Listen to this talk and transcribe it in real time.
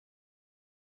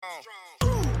Muy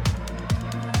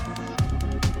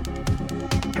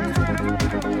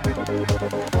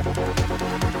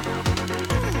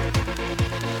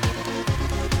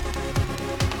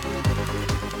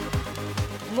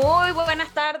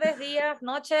buenas tardes, días,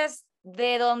 noches,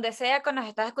 de donde sea que nos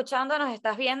estás escuchando, nos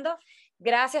estás viendo.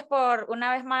 Gracias por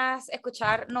una vez más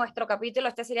escuchar nuestro capítulo.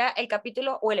 Este sería el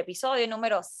capítulo o el episodio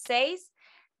número 6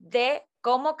 de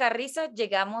Cómo Carrizo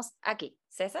llegamos aquí.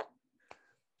 César.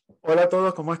 Hola a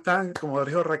todos, ¿cómo están? Como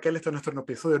dijo Raquel, este es nuestro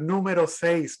episodio número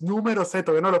 6. Número 6,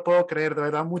 todavía no lo puedo creer. De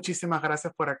verdad, muchísimas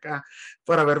gracias por acá,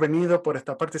 por haber venido, por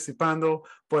estar participando,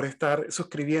 por estar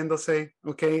suscribiéndose.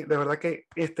 ¿Ok? De verdad que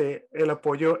el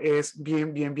apoyo es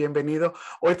bienvenido.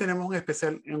 Hoy tenemos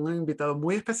un invitado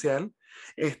muy especial.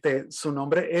 Su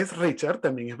nombre es Richard,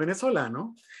 también es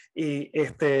venezolano. Y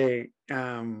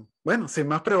bueno, sin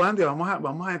más preámbulo,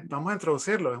 vamos a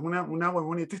introducirlo. Es una muy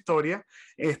bonita historia.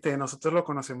 Nosotros lo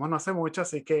conocemos no hace mucho,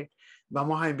 así que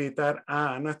vamos a invitar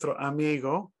a nuestro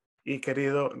amigo y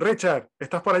querido Richard.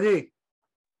 ¿Estás por allí?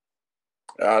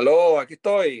 Aló, aquí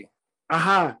estoy.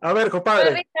 Ajá, a ver, compadre.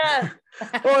 Hola, Richard.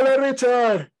 Hola,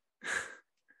 Richard.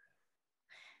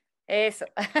 Eso.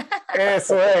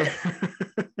 Eso es.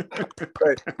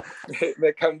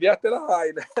 Me cambiaste la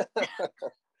vaina.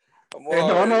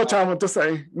 No, chamo, tú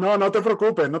sabes. No te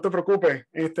preocupes, no te preocupes.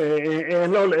 Es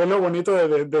lo bonito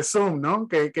de Zoom, ¿no?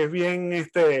 Que es bien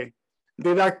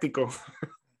didáctico.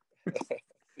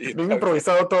 Sí, Bien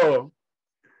improvisado todo.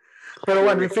 Pero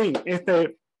bueno, en fin,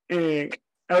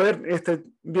 a ver,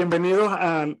 bienvenidos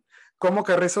a Cómo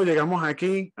Carrizo llegamos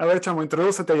aquí. A ver, chamo,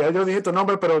 introdúcete. Ya yo dije tu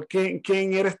nombre, pero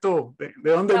 ¿quién eres tú?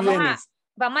 ¿De dónde vienes?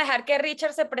 Vamos a dejar que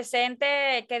Richard se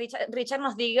presente, que Richard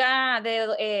nos diga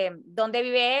de dónde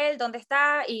vive él, dónde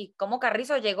está y cómo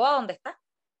Carrizo llegó a donde está.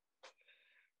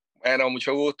 Bueno,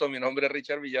 mucho gusto. Mi nombre es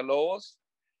Richard Villalobos.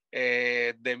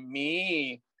 De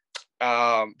mi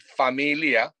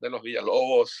familia, de los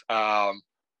Villalobos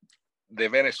de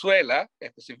Venezuela,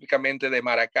 específicamente de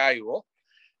Maracaibo,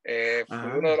 fui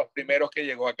uno de los primeros que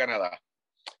llegó a Canadá.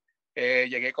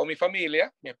 Llegué con mi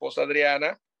familia, mi esposa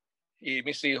Adriana y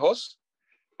mis hijos.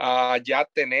 Ya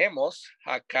tenemos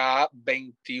acá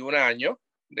 21 años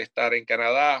de estar en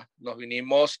Canadá. Nos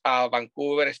vinimos a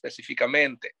Vancouver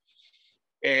específicamente.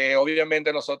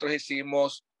 Obviamente nosotros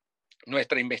hicimos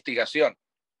nuestra investigación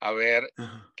a ver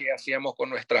qué hacíamos con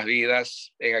nuestras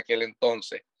vidas en aquel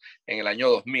entonces, en el año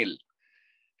 2000.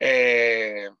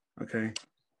 En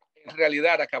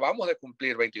realidad acabamos de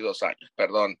cumplir 22 años,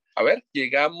 perdón. A ver,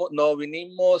 nos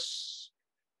vinimos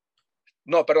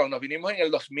en el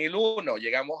 2001,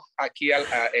 llegamos aquí en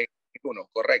 2001,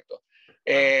 correcto.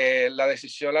 La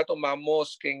decisión la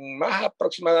tomamos más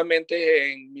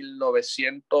aproximadamente en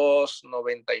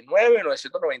 1999,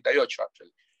 1998.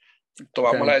 Actually.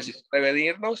 Tomamos la decisión de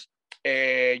venirnos.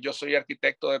 Yo soy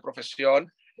arquitecto de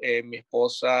profesión. Mi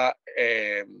esposa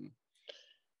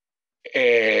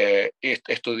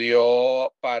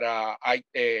estudió para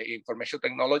Information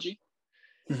Technology.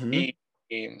 Y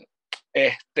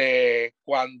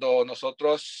cuando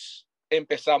nosotros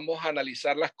empezamos a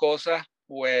analizar las cosas,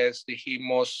 pues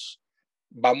dijimos,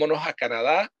 vámonos a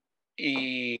Canadá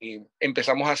y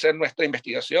empezamos a hacer nuestra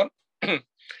investigación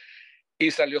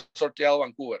y salió sorteado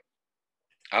Vancouver.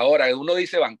 Ahora, uno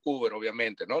dice Vancouver,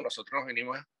 obviamente, ¿no? Nosotros nos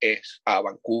vinimos a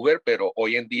Vancouver, pero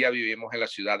hoy en día vivimos en la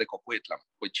ciudad de Coquitlam,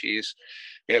 which is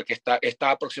el que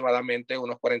está aproximadamente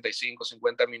unos 45,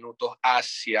 50 minutos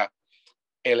hacia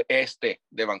el este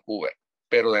de Vancouver,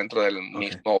 pero dentro del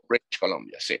mismo British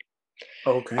Columbia, sí.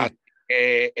 Así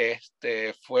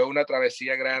que, fue una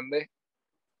travesía grande,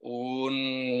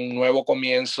 un nuevo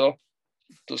comienzo,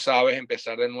 tú sabes,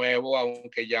 empezar de nuevo,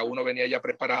 aunque ya uno venía ya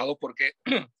preparado porque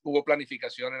hubo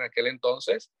planificación en aquel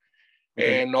entonces.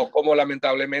 No como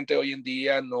lamentablemente hoy en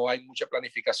día no hay mucha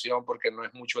planificación porque no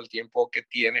es mucho el tiempo que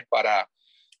tienes para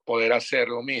poder hacer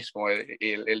lo mismo,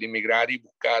 el inmigrar y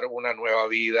buscar una nueva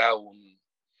vida,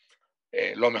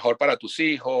 lo mejor para tus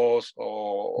hijos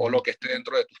o lo que esté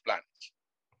dentro de tus planes.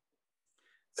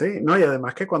 Sí, no, y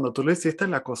además que cuando tú lo hiciste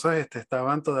las cosas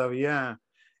estaban todavía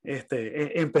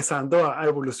empezando a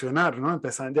evolucionar, ¿no?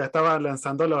 Ya estaba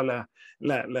lanzando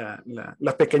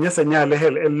las pequeñas señales,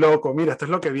 el loco, mira, esto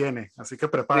es lo que viene, así que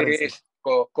prepárense. Sí,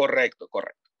 correcto.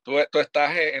 Tú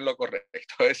estás en lo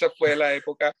correcto. Esa fue la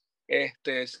época,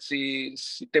 si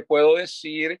te puedo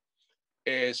decir,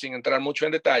 sin entrar mucho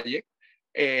en detalle,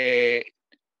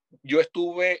 yo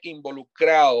estuve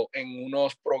involucrado en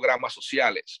unos programas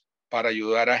sociales para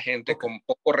ayudar a gente con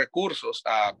pocos recursos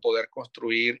a poder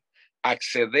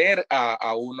acceder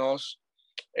a unos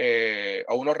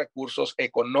recursos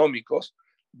económicos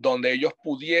donde ellos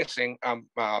pudiesen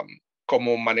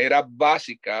como manera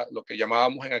básica lo que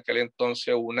llamábamos en aquel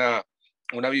entonces una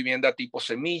vivienda tipo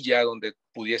semilla, donde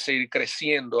pudiese ir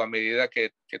creciendo a medida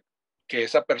que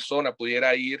esa persona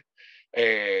pudiera ir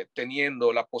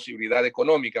teniendo la posibilidad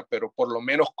económica, pero por lo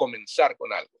menos comenzar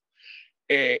con algo.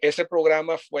 Ese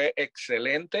programa fue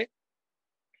excelente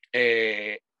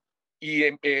y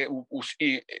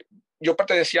yo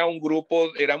pertenecía a un grupo,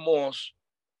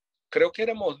 creo que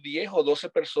éramos 10 o 12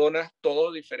 personas,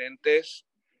 todos diferentes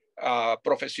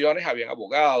profesiones, habían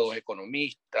abogados,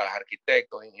 economistas,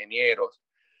 arquitectos, ingenieros,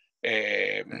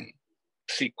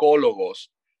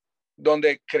 psicólogos,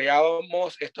 donde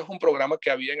creábamos, esto es un programa que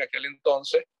había en aquel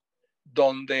entonces,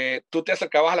 donde tú te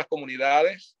acercabas a las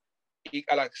comunidades y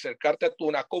al acercarte a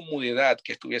una comunidad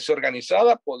que estuviese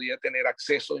organizada, podía tener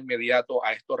acceso inmediato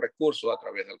a estos recursos a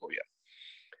través del gobierno.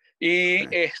 Y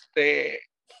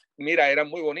mira, era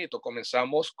muy bonito.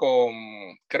 Comenzamos con,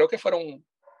 creo que fueron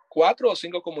 4 o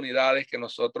 5 comunidades que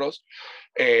nosotros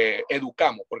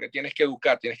educamos, porque tienes que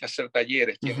educar, tienes que hacer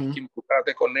talleres, tienes que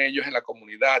involucrarte con ellos en la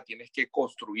comunidad, tienes que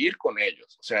construir con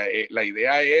ellos. O sea, la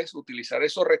idea es utilizar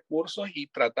esos recursos y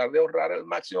tratar de ahorrar al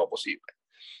máximo posible.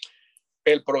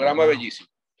 El programa bellísimo.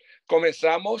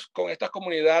 Comenzamos con estas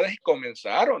comunidades y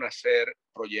comenzaron a hacer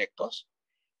proyectos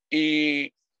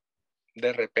y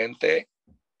de repente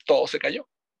todo se cayó.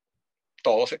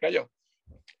 Todo se cayó.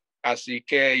 Así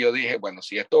que yo dije, bueno,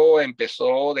 si esto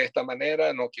empezó de esta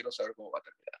manera, no quiero saber cómo va a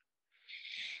terminar.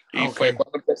 Y fue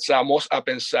cuando empezamos a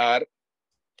pensar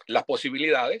las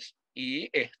posibilidades y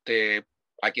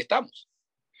aquí estamos.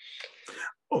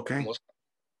 Ok.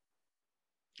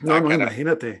 No,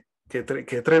 imagínate, qué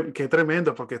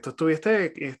tremendo, porque tú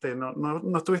estuviste,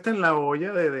 no estuviste en la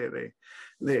olla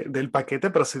del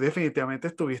paquete, pero sí definitivamente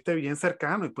estuviste bien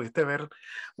cercano y pudiste ver,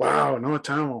 wow, no,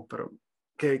 chamo, pero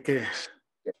qué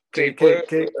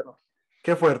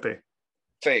fuerte.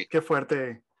 Sí. Qué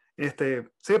fuerte.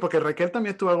 Sí, porque Raquel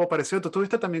también tuvo algo parecido. Tú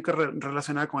estuviste también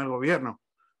relacionada con el gobierno,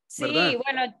 ¿verdad? Sí,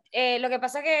 bueno, lo que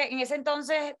pasa es que en ese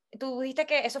entonces tú dijiste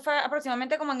que eso fue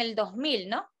aproximadamente como en el 2000,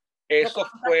 ¿no? Esto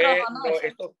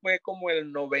fue como entre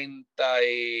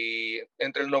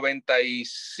el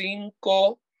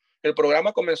 95, el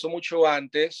programa comenzó mucho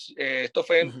antes, esto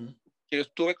fue, yo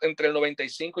estuve entre el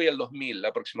 95 y el 2000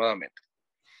 aproximadamente.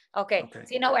 Ok,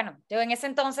 sí, no, bueno, yo en ese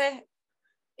entonces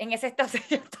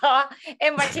yo estaba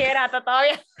en bachillerato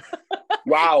todavía.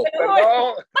 ¡Wow!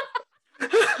 ¡Perdón!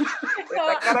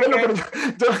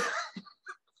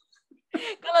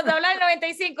 Cuando te habla del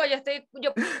 95,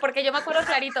 porque yo me acuerdo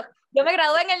clarito, yo me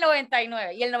gradué en el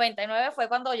 99 y el 99 fue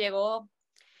cuando llegó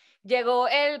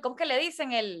el, ¿cómo que le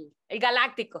dicen? El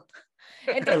galáctico.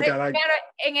 Entonces, claro,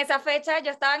 en esa fecha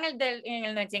yo estaba en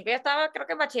el 95, yo estaba creo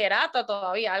que en bachillerato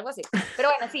todavía, algo así. Pero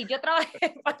bueno, sí, yo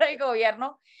trabajé para el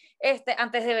gobierno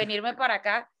antes de venirme para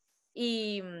acá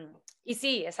y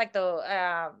sí, exacto.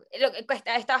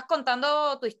 Estabas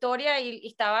contando tu historia y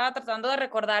estaba tratando de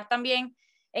recordar también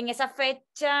en esa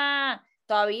fecha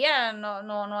todavía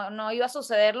no iba a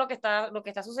suceder lo que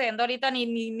está sucediendo ahorita,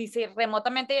 ni si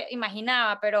remotamente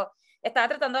imaginaba, pero estaba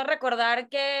tratando de recordar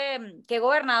qué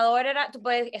gobernador era.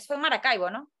 Eso fue en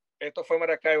Maracaibo, ¿no? Esto fue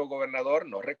Maracaibo, gobernador,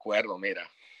 no recuerdo, mira,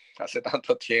 hace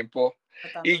tanto tiempo.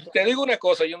 Te digo una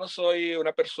cosa, yo no soy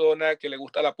una persona que le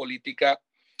gusta la política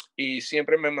y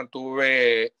siempre me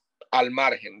mantuve al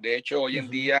margen. De hecho, hoy en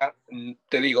día,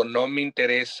 te digo, no me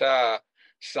interesa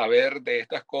saber de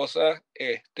estas cosas.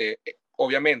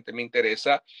 Obviamente me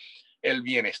interesa el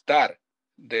bienestar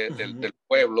del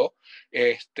pueblo.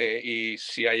 Y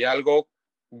si hay algo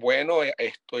bueno,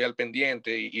 estoy al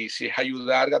pendiente. Y si es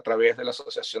ayudar a través de la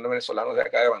Asociación de Venezolanos de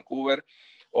acá de Vancouver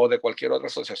o de cualquier otra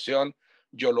asociación,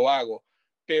 yo lo hago.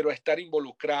 Pero estar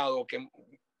involucrado, que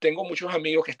tengo muchos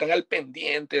amigos que están al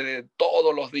pendiente de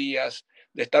todos los días,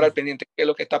 de estar al pendiente de qué es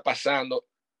lo que está pasando.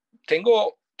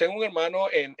 Tengo un hermano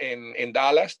en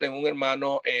Dallas, tengo un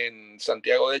hermano en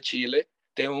Santiago de Chile,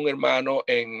 tengo un hermano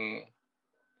en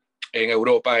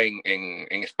Europa,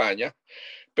 en España.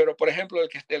 Pero, por ejemplo,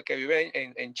 el que vive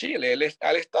en Chile, él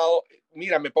ha estado,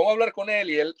 mira, me pongo a hablar con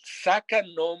él y él saca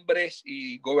nombres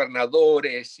y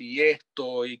gobernadores y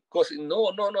esto y cosas. No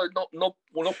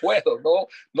puedo,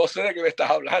 no sé de qué me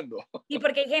estás hablando. Y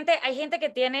porque hay gente que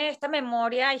tiene esta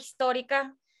memoria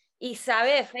histórica y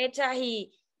sabe de fechas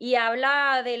y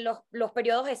habla de los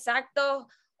periodos exactos,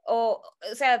 o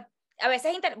sea, a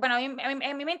veces, bueno,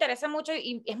 a mí me interesa mucho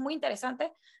y es muy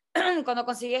interesante cuando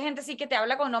consigues gente sí que te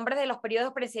habla con nombres de los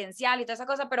periodos presidenciales y toda esa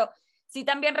cosa, pero sí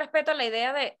también respeto la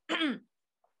idea de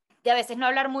a veces no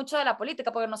hablar mucho de la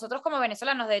política, porque nosotros como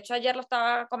venezolanos, de hecho ayer lo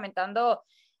estaba comentando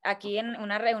aquí en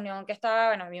una reunión que estaba,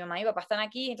 bueno, mi mamá y mi papá están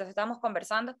aquí, entonces estábamos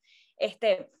conversando,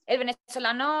 el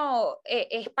venezolano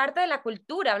es parte de la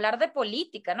cultura, hablar de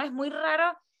política, ¿no? Es muy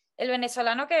raro el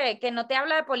venezolano que no te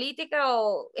habla de política,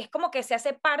 o es como que se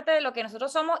hace parte de lo que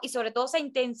nosotros somos, y sobre todo se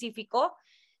intensificó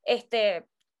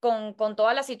con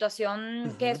toda la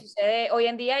situación que sucede hoy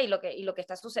en día y lo que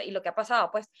está y lo que ha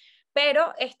pasado, pues.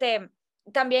 Pero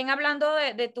también hablando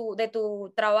de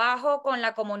tu trabajo con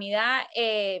la comunidad,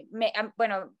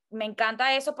 bueno, me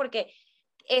encanta eso, porque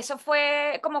eso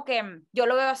fue como que, yo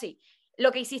lo veo así,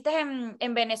 lo que hiciste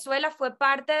en Venezuela fue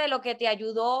parte de lo que te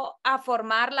ayudó a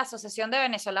formar la Asociación de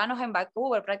Venezolanos en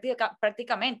Vancouver,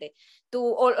 prácticamente.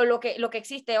 O lo que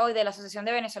existe hoy de la Asociación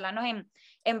de Venezolanos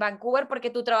en Vancouver, porque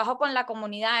tu trabajo con la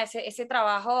comunidad, ese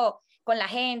trabajo con la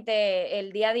gente,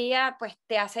 el día a día, pues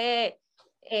te hace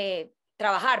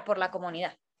trabajar por la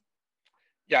comunidad.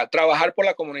 Ya, trabajar por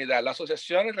la comunidad. La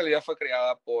asociación en realidad fue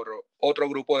creada por otro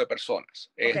grupo de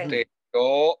personas. Okay.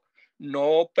 Yo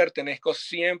no pertenezco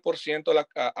 100%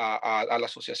 a la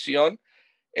asociación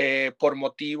por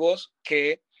motivos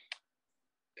que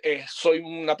soy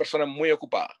una persona muy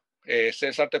ocupada.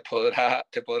 César te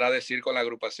podrá decir con la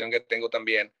agrupación que tengo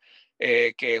también,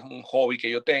 que es un hobby que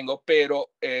yo tengo,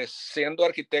 pero siendo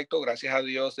arquitecto, gracias a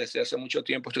Dios, desde hace mucho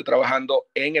tiempo estoy trabajando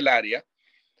en el área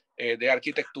de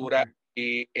arquitectura. Okay.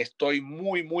 Y estoy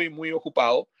muy, muy, muy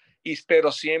ocupado,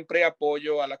 pero siempre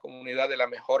apoyo a la comunidad de la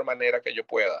mejor manera que yo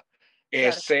pueda,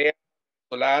 claro. Sea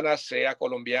venezolana, sea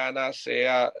colombiana,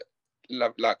 sea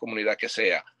la comunidad que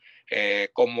sea.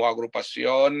 Como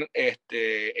agrupación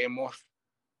hemos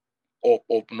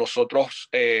o nosotros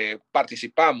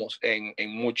participamos en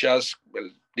muchas,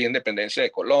 de independencia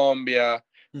de Colombia,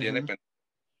 de independencia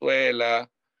de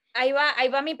Venezuela. Ahí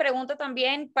va mi pregunta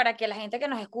también, para que la gente que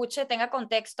nos escuche tenga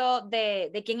contexto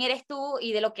de quién eres tú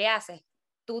y de lo que haces.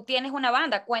 Tú tienes una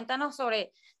banda, cuéntanos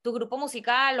sobre tu grupo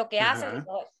musical, lo que haces y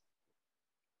todo eso.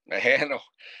 Bueno,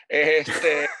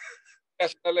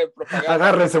 hacerle propaganda.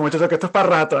 Agárrense, muchachos, que esto es para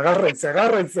rato,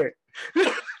 agárrense.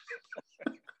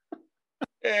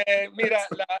 Mira,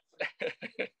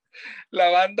 la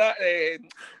banda,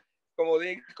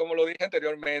 como lo dije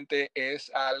anteriormente,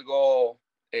 es algo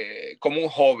como un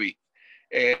hobby.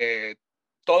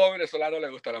 Todo venezolano le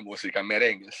gusta la música,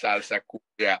 merengue, salsa,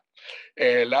 cumbia.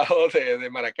 El lado de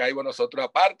Maracaibo, nosotros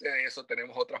aparte de eso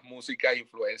tenemos otras músicas,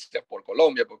 influencias por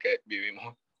Colombia, porque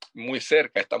vivimos muy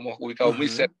cerca, estamos ubicados muy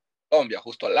cerca de Colombia,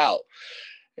 justo al lado.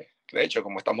 De hecho,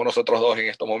 como estamos nosotros dos en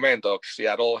estos momentos,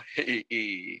 Seattle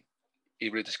y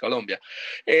British Columbia.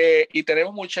 Y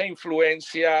tenemos mucha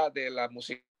influencia de la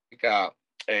música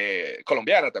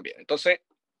colombiana también. Entonces,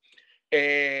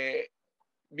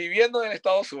 viviendo en el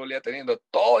estado Zulia, teniendo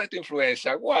toda esta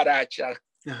influencia, guarachas,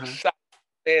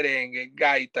 merengue,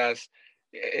 gaitas,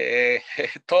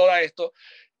 todo esto,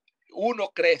 uno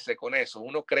crece con eso,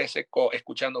 uno crece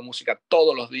escuchando música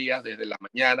todos los días, desde la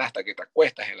mañana hasta que te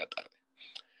acuestas en la tarde.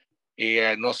 Y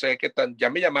no sé qué tan, ya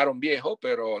me llamaron viejo,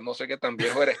 pero no sé qué tan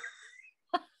viejo eres.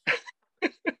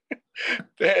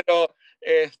 Pero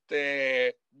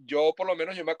yo por lo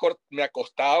menos me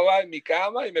acostaba en mi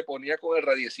cama y me ponía con el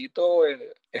radiecito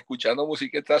escuchando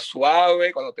musiquita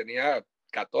suave cuando tenía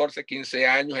 14, 15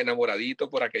 años, enamoradito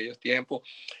por aquellos tiempos.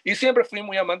 Y siempre fui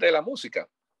muy amante de la música.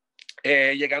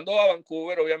 Llegando a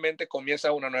Vancouver, obviamente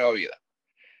comienza una nueva vida.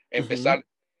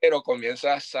 Pero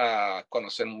comienzas a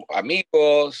conocer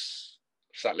amigos,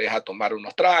 sales a tomar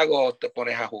unos tragos, te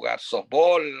pones a jugar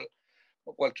softball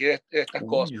o cualquier de estas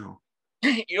cosas.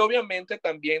 Y obviamente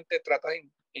también te tratas de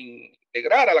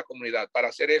integrar a la comunidad. Para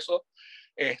hacer eso,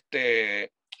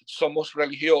 somos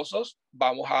religiosos,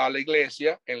 vamos a la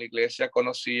iglesia. En la iglesia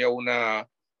conocí a una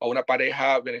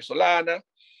pareja venezolana.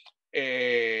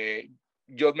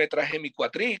 Yo me traje mi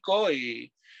cuatrico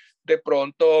y de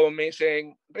pronto me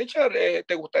dicen, Richard,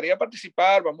 ¿te gustaría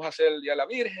participar? Vamos a hacer el Día de la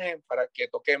Virgen para que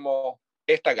toquemos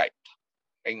esta gaita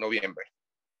en noviembre.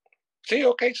 Sí,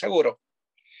 ok, seguro.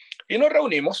 Y nos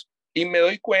reunimos. Y me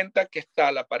doy cuenta que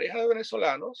está la pareja de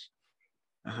venezolanos,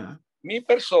 mi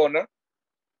persona,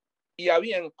 y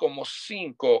habían como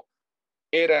 5,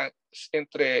 eran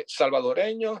entre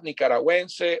salvadoreños,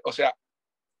 nicaragüenses, o sea,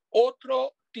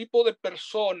 otro tipo de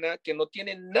persona que no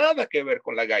tiene nada que ver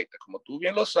con la gaita. Como tú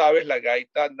bien lo sabes, la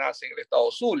gaita nace en el estado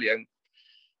Zulia.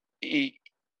 Y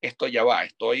esto ya va,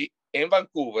 estoy en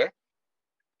Vancouver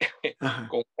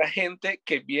con una gente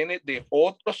que viene de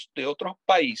otros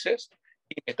países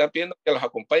y me están pidiendo que los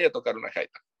acompañe a tocar una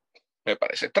gaita. Me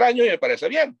parece extraño y me parece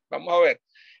bien. Vamos a ver.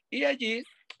 Y allí,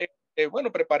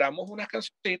 bueno, preparamos unas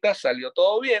cancioncitas, salió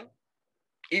todo bien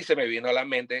y se me vino a la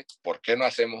mente, ¿por qué no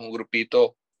hacemos un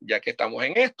grupito ya que estamos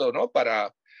en esto, ¿no?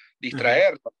 Para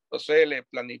distraernos. Entonces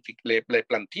le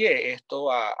planteé esto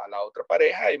a la otra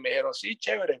pareja y me dijeron, sí,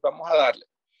 chévere, vamos a darle.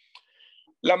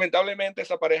 Lamentablemente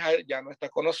esa pareja ya no está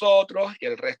con nosotros y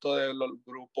el resto del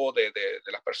grupo de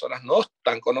las personas no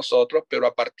están con nosotros, pero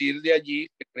a partir de allí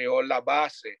se creó la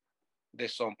base de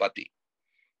Son Pa' Ti.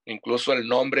 Incluso el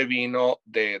nombre vino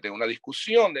de una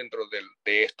discusión dentro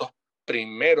de estos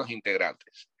primeros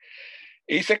integrantes.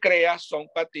 Y se crea Son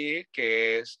Pa' Ti,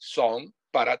 que es son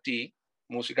para ti,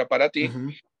 música para ti.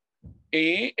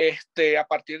 Y a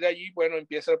partir de allí, bueno,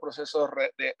 empieza el proceso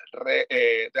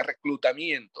de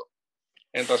reclutamiento.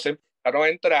 Entonces empezaron a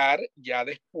entrar, ya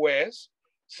después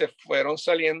se fueron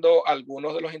saliendo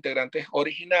algunos de los integrantes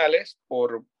originales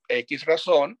por X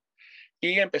razón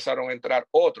y empezaron a entrar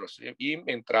otros. Y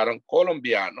entraron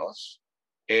colombianos,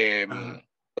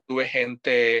 tuve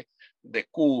gente de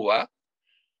Cuba,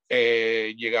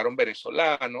 llegaron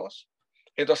venezolanos.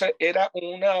 Entonces era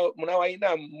una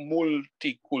vaina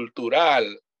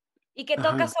multicultural. ¿Y qué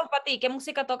toca Son Pa' Ti? ¿Qué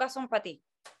música toca Son Pa' Ti?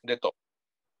 De todo.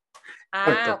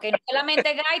 Ah, ok, no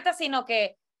solamente gaita, sino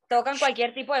que tocan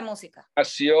cualquier tipo de música.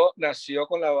 Nació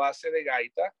con la base de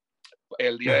gaita,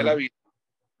 el Día de la Vida,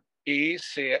 y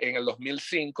en el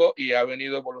 2005 y ha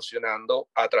venido evolucionando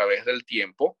a través del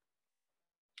tiempo.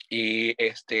 Y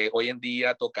hoy en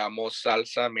día tocamos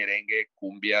salsa, merengue,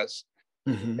 cumbias,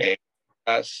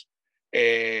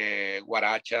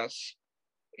 guarachas.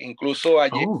 Incluso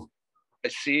ayer,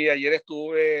 sí, ayer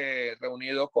estuve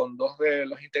reunido con 2 de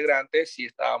los integrantes y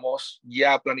estábamos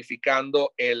ya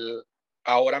planificando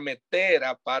ahora meter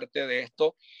aparte de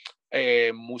esto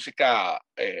música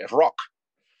rock,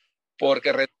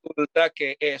 porque resulta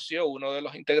que Ezio, uno de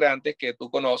los integrantes que tú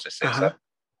conoces, César,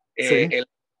 él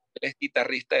es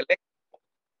guitarrista eléctrico.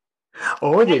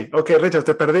 Oye, ok, Richard,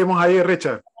 te perdimos ahí,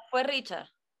 Richard. ¿Fue Richard?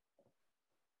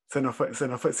 Se nos fue,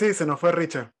 sí, se nos fue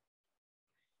Richard.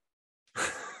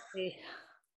 Sí.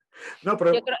 No,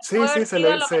 pero yo creo, sí, a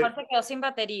lo mejor se quedó sin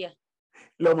batería.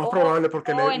 Lo más probable,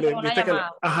 porque entró una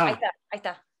llamada. Ahí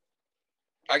está.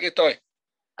 Aquí estoy.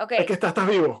 Okay. Aquí estás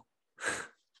vivo.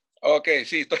 Ok,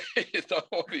 sí,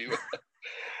 estamos vivos.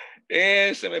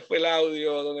 Se me fue el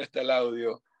audio. ¿Dónde está el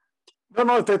audio? No,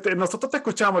 nosotros te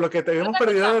escuchamos. Lo que te habíamos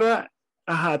perdido era...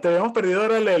 te habíamos perdido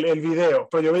era el video,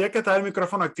 pero yo veía que estaba el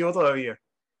micrófono activo todavía.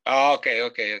 Ok.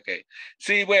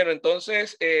 Sí, bueno,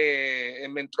 entonces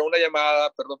me entró una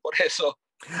llamada, perdón por eso.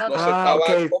 No soltaba,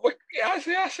 okay. ¿Cómo es que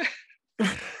hace?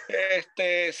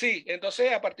 Sí,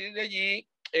 entonces a partir de allí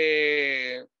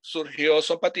surgió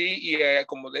Son Pa' Ti y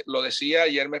como lo decía,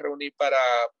 ayer me reuní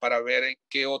para ver en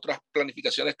qué otras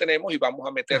planificaciones tenemos y vamos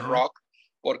a meter rock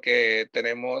porque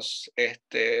tenemos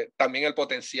también el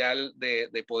potencial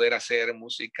de poder hacer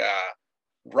música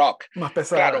rock. Más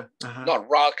pesada. Claro, no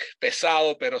rock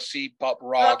pesado, pero sí pop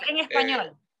rock. ¿Rock en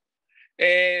español?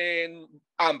 En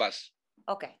ambas.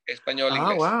 Ok. Español,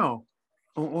 inglés. Wow.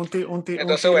 Entonces, un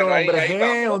estilo bueno, hombre ahí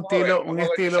G, vamos, un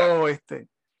estilo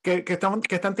que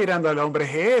están tirando al hombre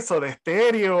G, eso de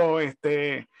estéreo, No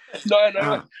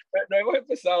hemos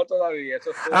empezado todavía.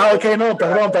 Ok, no,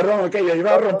 perdón, ok, yo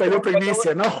iba a romper la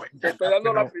primicia, no. Te estoy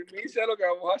dando la primicia de lo que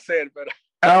vamos a hacer, pero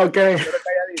ok. Pero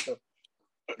calladito.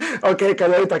 Ok,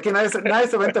 calladito, aquí nadie se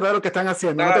va a enterar de lo que están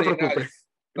haciendo, no te preocupes.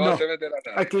 No se meterá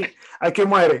nadie. Aquí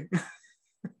muere.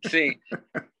 Sí,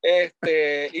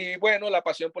 y bueno, la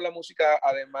pasión por la música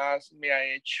además me ha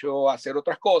hecho hacer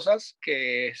otras cosas,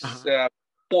 que es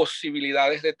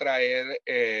posibilidades de traer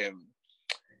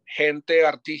gente,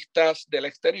 artistas del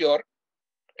exterior,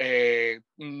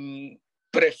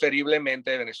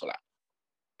 preferiblemente venezolano.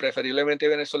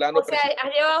 O sea,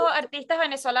 ¿has llevado artistas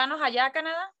venezolanos allá a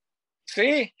Canadá?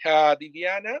 Sí,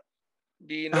 Diviana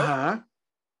vino.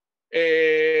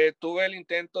 Tuve el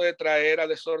intento de traer a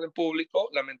Desorden Público,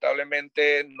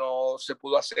 lamentablemente no se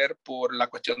pudo hacer por la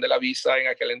cuestión de la visa en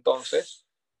aquel entonces.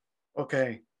 Ok.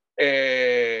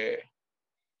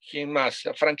 ¿Quién más?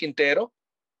 Frank Quintero.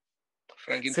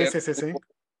 Sí.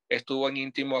 Estuvo en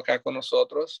íntimo acá con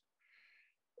nosotros.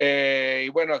 Y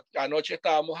bueno, anoche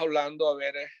estábamos hablando a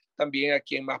ver también a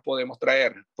quién más podemos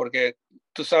traer, porque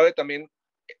tú sabes también,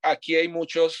 aquí hay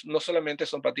muchos, no solamente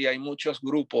Son Pa' Ti, hay muchos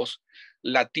grupos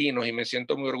latinos y me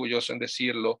siento muy orgulloso en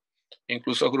decirlo,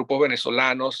 incluso grupos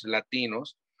venezolanos,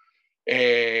 latinos,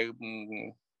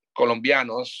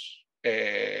 colombianos,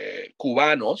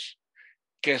 cubanos,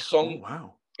 que son,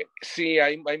 sí,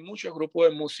 hay muchos grupos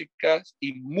de música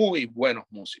y muy buenos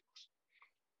músicos.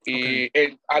 Y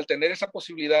al tener esa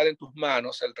posibilidad en tus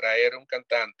manos, al traer un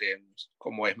cantante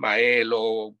como Ismael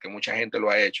o que mucha gente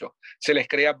lo ha hecho, se les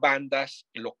crea bandas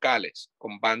locales,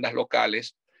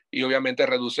 y obviamente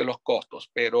reduce los costos,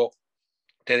 pero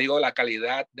te digo, la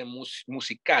calidad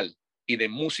musical y de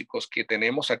músicos que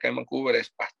tenemos acá en Vancouver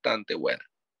es bastante buena.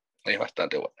 Es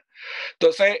bastante buena.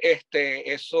 Entonces,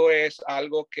 eso es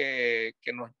algo que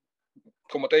nos,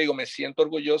 como te digo, me siento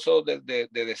orgulloso de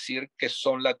decir que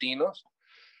son latinos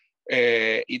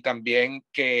y también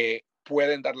que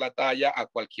pueden dar la talla a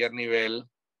cualquier nivel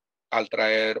al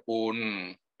traer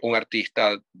un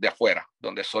artista de afuera,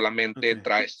 donde solamente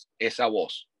traes esa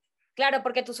voz. Claro,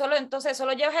 porque tú entonces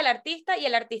solo llevas el artista y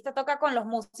el artista toca con los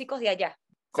músicos de allá.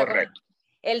 Correcto. O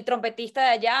sea, el trompetista de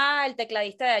allá, el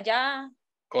tecladista de allá.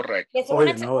 Correcto. Es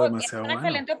Oye, una, no, es demasiado una bueno.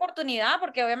 excelente oportunidad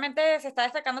porque obviamente se está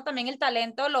destacando también el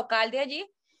talento local de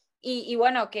allí. Y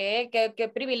bueno,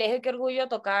 qué privilegio y qué orgullo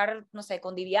tocar, no sé,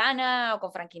 con Diviana o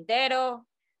con Frank Quintero,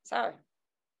 ¿sabes?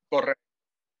 Correcto.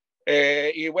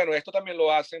 Y bueno, esto también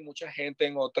lo hace mucha gente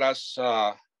en otras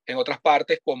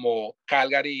partes como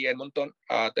Calgary y Edmonton.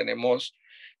 Tenemos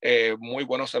muy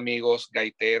buenos amigos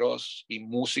gaiteros y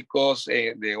músicos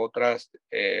de otros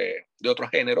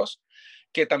géneros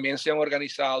que también se han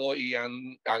organizado y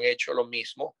han hecho lo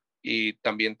mismo y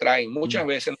también traen. Muchas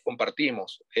veces nos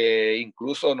compartimos.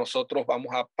 Incluso nosotros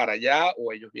vamos para allá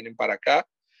o ellos vienen para acá.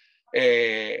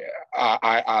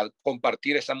 A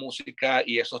compartir esa música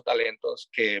y esos talentos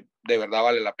que de verdad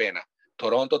vale la pena.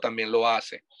 Toronto también lo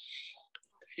hace.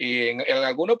 Y en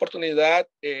alguna oportunidad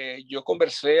yo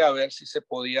conversé a ver si se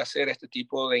podía hacer este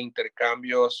tipo de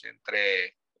intercambios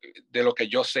entre, de lo que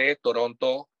yo sé,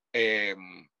 Toronto,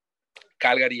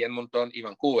 Calgary, Edmonton y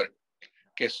Vancouver,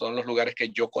 que son los lugares que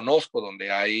yo conozco donde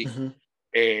hay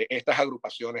estas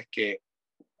agrupaciones que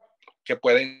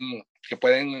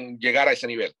pueden llegar a ese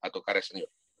nivel, a tocar a ese nivel.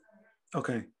 Ok.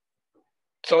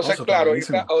 Entonces, Oh, claro,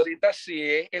 ahorita sí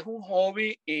es un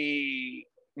hobby y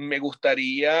me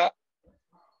gustaría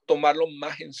tomarlo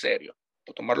más en serio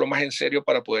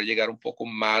para poder llegar un poco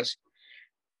más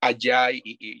allá.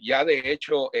 Y ya de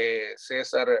hecho,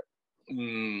 César,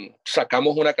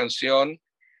 sacamos una canción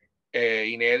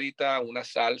inédita, una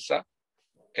salsa,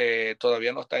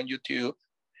 todavía no está en YouTube.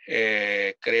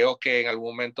 Creo que en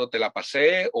algún momento te la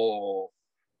pasé o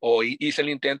hice el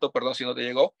intento, perdón si no te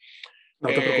llegó. No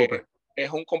te preocupes. Es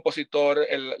un compositor,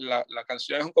 la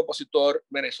canción es un compositor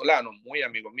venezolano, muy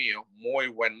amigo mío, muy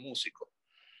buen músico.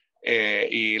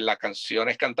 Y la canción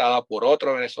es cantada por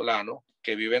otro venezolano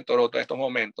que vive en Toronto en estos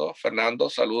momentos. Fernando,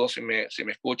 saludos si me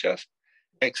escuchas.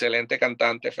 Excelente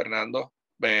cantante, Fernando.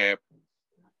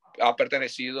 Ha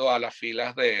pertenecido a las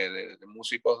filas de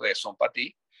músicos de Son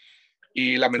Patí.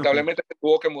 Y lamentablemente se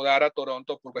tuvo que mudar a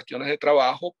Toronto por cuestiones de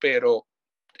trabajo, pero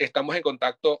estamos en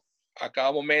contacto a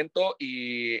cada momento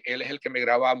y él es el que me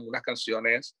graba unas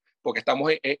canciones porque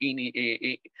estamos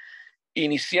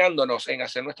iniciándonos en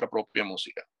hacer nuestra propia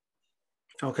música.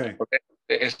 Okay.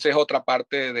 Esa es otra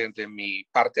parte de mi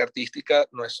parte artística,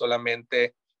 no es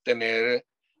solamente tener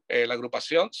la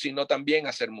agrupación, sino también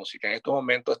hacer música. En estos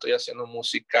momentos estoy haciendo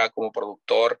música como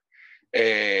productor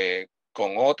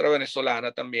con otra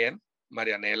venezolana también,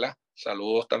 Marianela.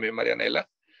 Saludos también, Marianela.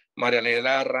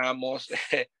 Marianela Ramos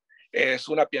es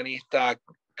una pianista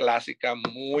clásica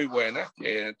muy buena.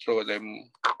 Dentro de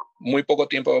muy poco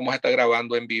tiempo vamos a estar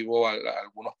grabando en vivo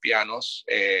algunos pianos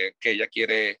que ella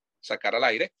quiere sacar al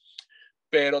aire,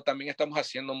 pero también estamos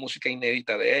haciendo música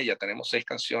inédita de ella. Tenemos 6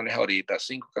 canciones ahorita,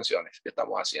 5 canciones que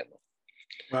estamos haciendo.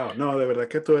 Wow, no, de verdad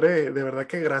que tú eres, de verdad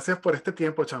que gracias por este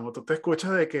tiempo, chamo. Tú te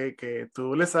escuchas de que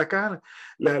tú le sacas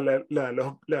las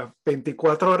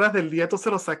 24 horas del día, tú se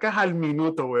lo sacas al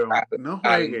minuto, weón. No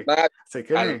juegues. Así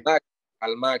que,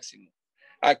 al máximo.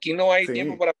 Aquí no hay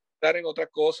tiempo sí. para pensar en otra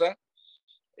cosa.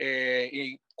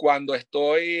 Y cuando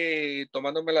estoy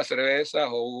tomándome la cerveza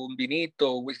o un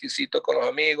vinito, un whiskycito con los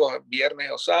amigos,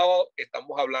 viernes o sábado,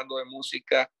 estamos hablando de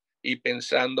música y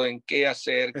pensando en qué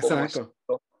hacer, cómo Exacto.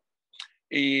 hacerlo.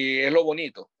 Y es lo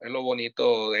bonito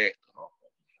de esto, ¿no?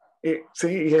 Sí,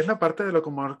 y es la parte de lo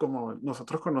como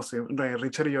nosotros conocimos,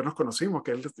 Richard y yo nos conocimos,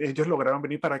 que ellos lograron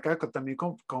venir para acá también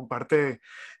con parte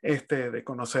de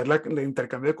conocer el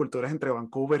intercambio de culturas entre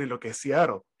Vancouver y lo que es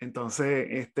Seattle.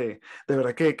 Entonces, de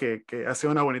verdad que ha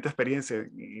sido una bonita experiencia.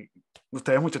 Y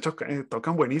ustedes muchachos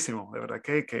tocan buenísimo, de verdad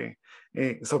que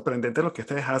sorprendente lo que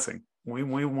ustedes hacen. Muy,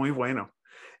 muy, muy bueno.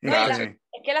 No, es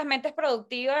que las mentes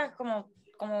productivas, como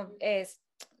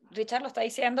Richard lo está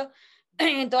diciendo,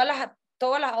 en todas las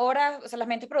horas, o sea, las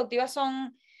mentes productivas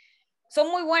son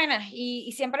muy buenas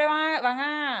y siempre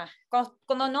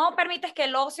cuando no permites que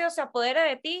el ocio se apodere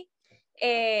de ti,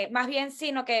 más bien,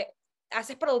 sino que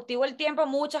haces productivo el tiempo,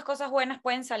 muchas cosas buenas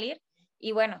pueden salir.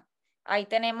 Y bueno, ahí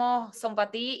tenemos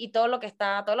Sonpatí y todo lo que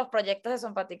está, todos los proyectos de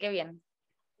Sonpatí que vienen.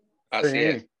 Así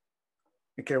es.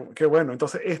 Qué bueno.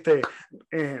 Entonces,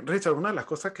 Richard, una de las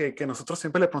cosas que nosotros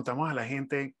siempre le preguntamos a la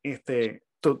gente,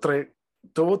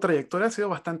 tu trayectoria ha sido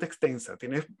bastante extensa.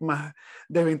 Tienes más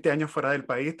de 20 años fuera del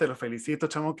país. Te lo felicito,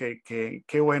 chamo, que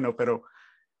bueno. Pero,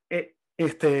 eh,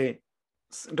 este,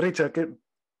 Richard, que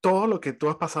todo lo que tú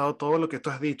has pasado, todo lo que tú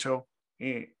has dicho,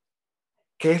 ¿qué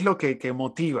es lo que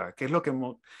motiva? ¿Qué es lo que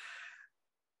no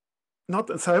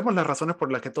sabemos las razones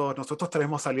por las que todos nosotros tres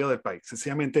hemos salido del país?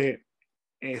 Sencillamente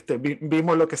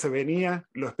vimos lo que se venía,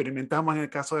 lo experimentamos en el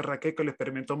caso de Raquel, que lo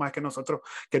experimentó más que nosotros,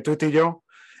 que tú y yo.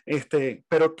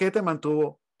 Pero ¿qué te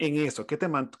mantuvo en eso? ¿Qué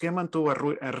mantuvo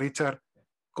a Richard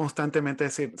constantemente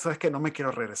decir, sabes que no me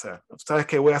quiero regresar, sabes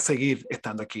que voy a seguir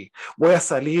estando aquí, voy a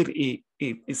salir y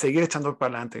seguir echando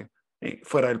para adelante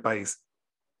fuera del país?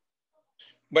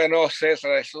 Bueno,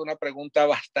 César, es una pregunta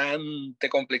bastante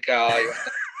complicada y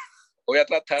bastante... Voy a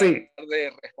tratar Sí, de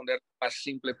responder lo más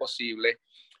simple posible.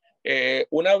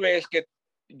 Una vez que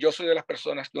yo soy de las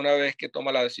personas que una vez que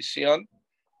toma la decisión,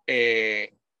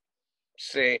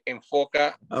 se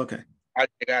enfoca ok. a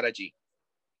llegar allí.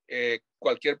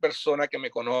 Cualquier persona que me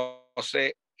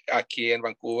conoce aquí en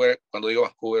Vancouver, cuando digo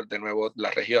Vancouver, de nuevo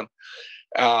la región,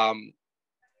 um,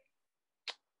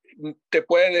 te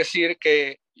puede decir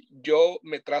que yo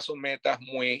me trazo metas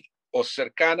muy o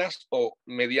cercanas o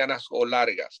medianas o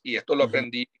largas. Y esto lo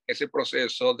aprendí en ese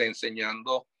proceso de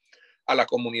enseñando a la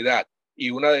comunidad. Y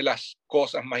una de las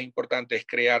cosas más importantes es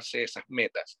crearse esas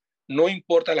metas. No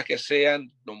importa las que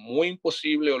sean, lo muy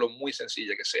imposible o lo muy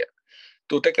sencilla que sea.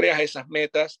 Tú te creas esas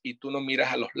metas y tú no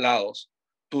miras a los lados.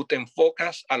 Tú te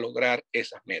enfocas a lograr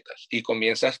esas metas y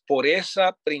comienzas por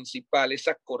esa principal,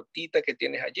 esa cortita que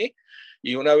tienes allí.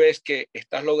 Y una vez que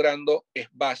estás logrando,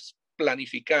 vas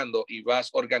planificando y vas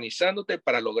organizándote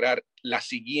para lograr las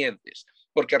siguientes.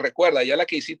 Porque recuerda, ya la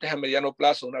que hiciste a mediano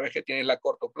plazo, una vez que tienes la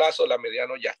corto plazo, la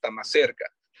mediano ya está más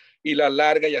cerca. Y la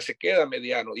larga ya se queda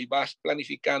mediano y vas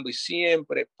planificando y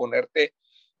siempre ponerte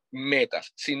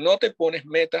metas. Si no te pones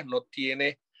metas, no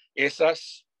tienes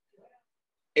esas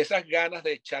ganas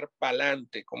de echar para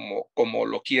adelante como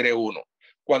lo quiere uno.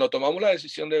 Cuando tomamos la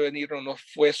decisión de venirnos, no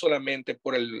fue solamente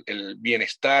por el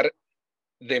bienestar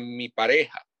de mi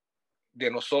pareja, de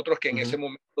nosotros que en ese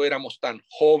momento éramos tan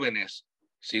jóvenes,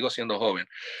 sigo siendo joven,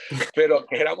 pero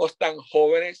éramos tan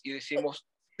jóvenes y decimos,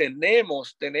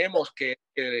 tenemos que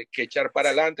echar para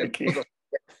adelante. Aquí, Nosotros,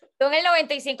 Tú en el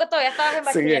 95 todavía estabas en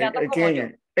sí, bachillerato aquí como yo.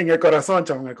 en el corazón,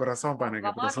 chamo, en el corazón, pana, en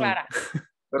el Vamos a corazón. aclarar.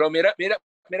 pero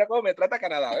mira cómo me trata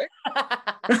Canadá, ¿eh?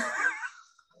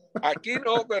 Aquí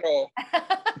no, pero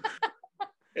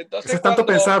Ese entonces es tanto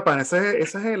cuando pensar, pana, ese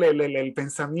es el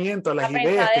pensamiento, las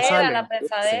ideas que La salen.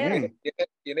 pensadera. Sí,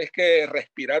 tienes que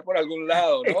respirar por algún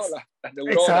lado, ¿no? ex- Las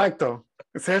neuronas. exacto.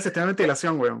 Ese es el sistema de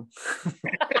ventilación, weón.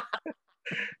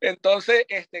 Entonces,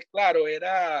 claro,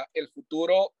 era el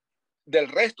futuro del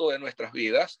resto de nuestras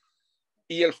vidas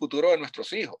y el futuro de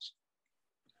nuestros hijos.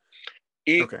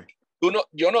 Y Ok,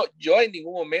 yo en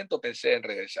ningún momento pensé en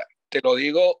regresar. Te lo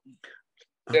digo ok.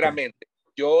 sinceramente.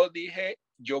 Yo dije,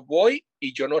 yo voy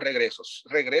y yo no regreso.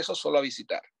 Regreso solo a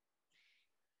visitar.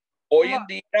 Hoy ¿Cómo? en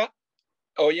día,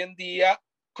 hoy en día,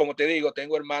 como te digo,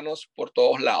 tengo hermanos por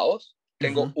todos lados.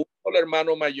 Tengo Ujú. un solo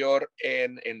hermano mayor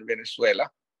en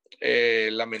Venezuela.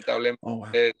 Lamentablemente, Oh,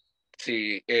 wow.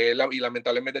 sí, y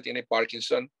lamentablemente tiene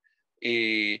Parkinson.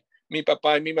 Y mi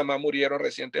papá y mi mamá murieron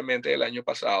recientemente el año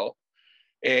pasado.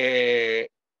 Y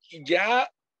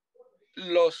ya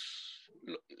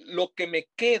lo que me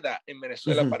queda en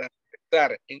Venezuela Ujú. para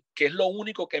empezar, que es lo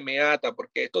único que me ata,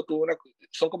 porque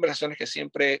son conversaciones que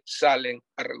siempre salen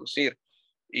a relucir.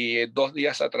 Y 2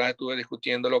 días atrás estuve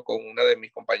discutiéndolo con una de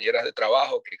mis compañeras de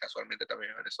trabajo, que casualmente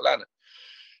también es venezolana.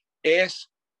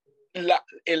 Es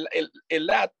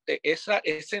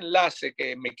ese enlace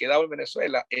que me quedaba en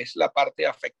Venezuela, es la parte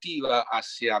afectiva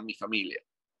hacia mi familia.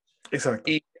 Exacto.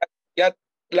 Y ya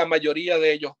la mayoría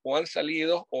de ellos o han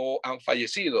salido o han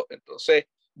fallecido. Entonces,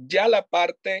 ya la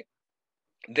parte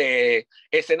de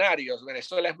escenarios,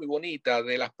 Venezuela es muy bonita,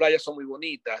 de las playas son muy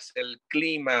bonitas, el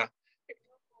clima,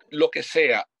 lo que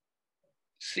sea.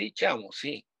 Sí, chamo,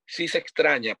 sí se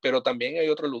extraña, pero también hay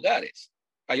otros lugares.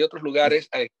 Hay otros lugares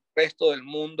al resto del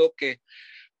mundo que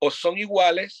o son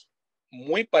iguales,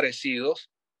 muy parecidos,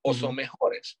 o son Ujú.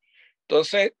 mejores.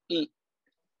 Entonces,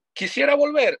 quisiera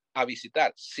volver a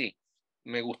visitar, sí,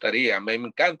 me gustaría, me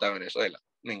encanta Venezuela,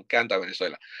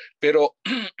 pero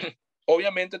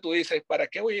obviamente tú dices, ¿para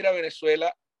qué voy a ir a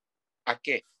Venezuela? ¿A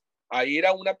qué? A ir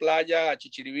a una playa, a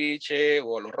Chichiriviche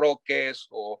o a Los Roques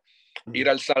o ir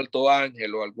Ujú. al Salto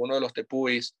Ángel o a alguno de los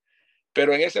tepuis,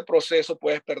 pero en ese proceso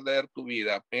puedes perder tu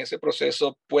vida, en ese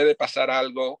proceso puede pasar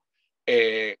algo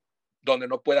eh, donde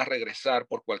no puedas regresar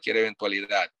por cualquier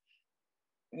eventualidad.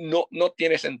 No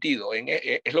tiene sentido,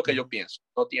 es lo que yo Ujú. pienso,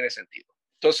 no tiene sentido.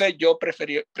 Entonces yo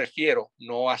prefiero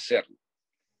no hacerlo,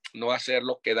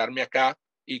 quedarme acá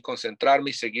y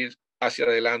concentrarme y seguir hacia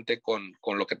adelante con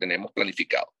lo que tenemos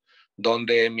planificado.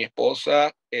 Donde mi esposa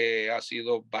ha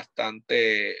sido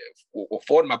bastante, o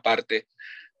forma parte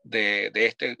de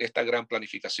esta gran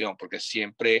planificación, porque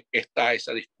siempre está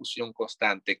esa discusión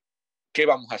constante. ¿Qué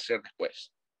vamos a hacer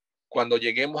después? Cuando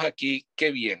lleguemos aquí,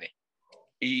 ¿qué viene?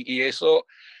 Y eso,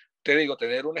 te digo,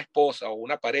 tener una esposa o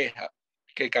una pareja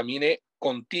que camine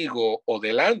contigo o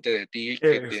delante de ti,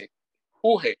 que te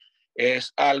empuje,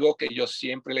 es algo que yo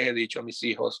siempre les he dicho a mis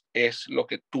hijos, es lo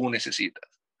que tú necesitas.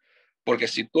 Porque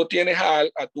si tú tienes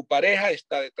a tu pareja,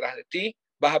 está detrás de ti,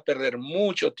 vas a perder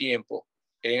mucho tiempo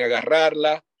en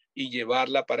agarrarla y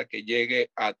llevarla para que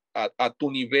llegue a tu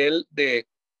nivel de,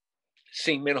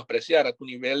 sin menospreciar, a tu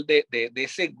nivel de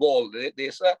ese goal, de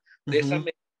esa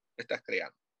meta que estás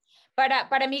creando.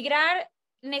 Para emigrar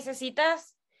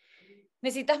necesitas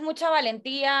mucha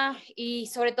valentía y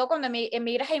sobre todo cuando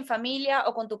emigras en familia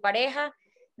o con tu pareja,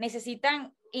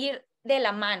 necesitan ir de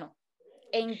la mano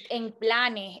en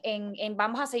planes, en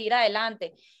vamos a seguir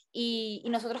adelante. Y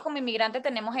nosotros como inmigrantes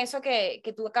tenemos eso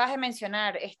que tú acabas de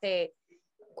mencionar,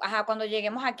 cuando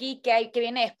lleguemos aquí, ¿qué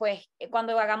viene después?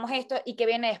 Cuando hagamos esto, ¿y qué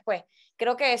viene después?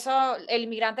 Creo que eso el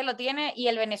inmigrante lo tiene y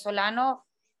el venezolano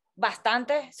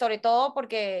bastante, sobre todo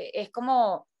porque es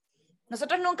como,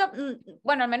 nosotros nunca,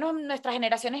 bueno, al menos nuestras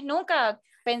generaciones nunca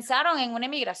pensaron en una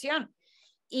emigración.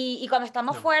 Y cuando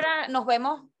estamos fuera nos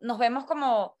vemos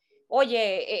como,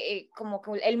 oye, como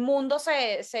que el mundo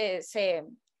se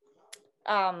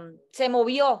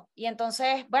movió y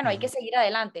entonces, bueno, hay que seguir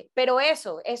adelante. Pero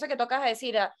eso que tocas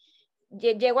decir,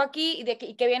 llego aquí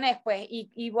y qué viene después,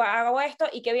 y hago esto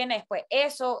y qué viene después.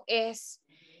 Eso es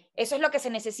lo que se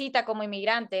necesita como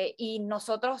inmigrante y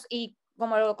nosotros, y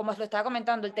como os lo estaba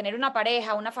comentando, el tener una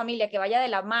pareja, una familia que vaya de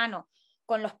la mano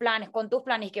con los planes, con tus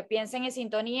planes y que piensen en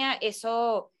sintonía,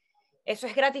 eso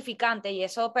es gratificante y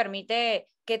eso permite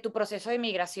que tu proceso de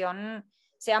inmigración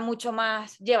sea mucho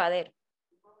más llevadero.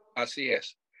 Así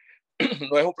es.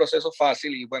 No es un proceso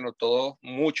fácil y bueno,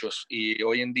 muchos y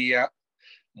hoy en día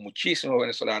muchísimos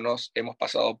venezolanos hemos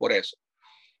pasado por eso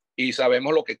y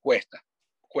sabemos lo que cuesta.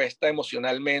 Cuesta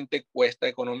emocionalmente, cuesta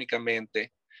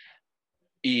económicamente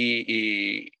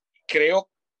y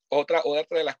creo otra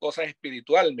de las cosas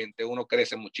espiritualmente uno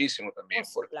crece muchísimo también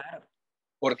Claro.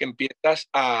 porque empiezas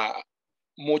a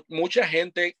mucha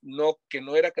gente que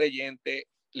no era creyente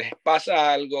les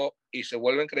pasa algo y se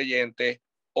vuelven creyentes.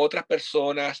 Otras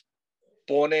personas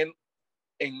ponen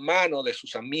en manos de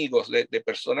sus amigos, de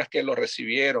personas que lo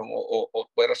recibieron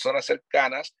o personas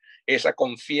cercanas, esa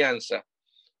confianza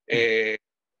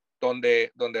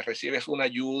donde recibes una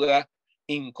ayuda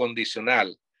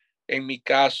incondicional. En mi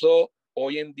caso,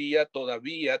 hoy en día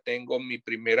todavía tengo mi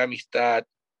primera amistad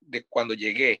de cuando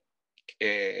llegué.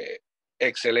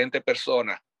 Excelente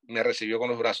persona, me recibió con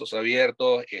los brazos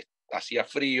abiertos, hacía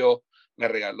frío, me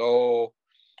regaló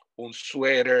un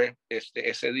suéter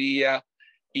ese día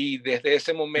y desde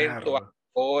ese momento a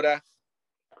ahora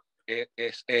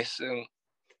es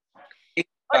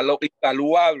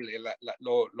invaluable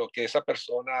lo que esa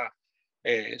persona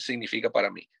significa para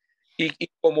mí.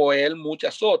 Y como él,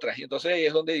 muchas otras. Y entonces ahí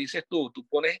es donde dices tú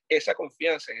pones esa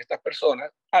confianza en estas personas,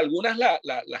 algunas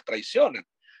las traicionan,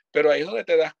 pero ahí es donde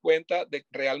te das cuenta de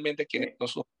realmente quiénes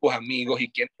son tus amigos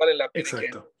y quiénes valen la pena.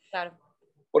 Exacto. Claro.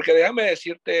 Porque déjame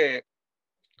decirte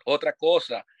otra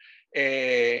cosa,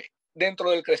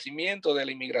 dentro del crecimiento de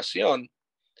la inmigración,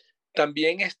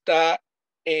 también está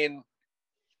en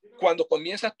cuando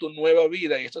comienzas tu nueva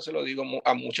vida, y esto se lo digo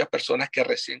a muchas personas que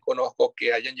recién conozco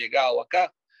que hayan llegado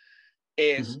acá,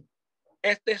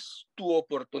 esta es tu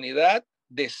oportunidad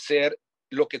de ser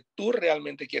lo que tú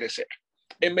realmente quieres ser.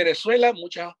 En Venezuela,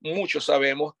 muchos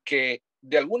sabemos que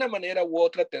de alguna manera u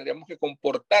otra tendríamos que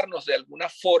comportarnos de alguna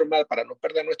forma para no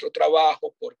perder nuestro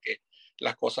trabajo, porque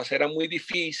las cosas eran muy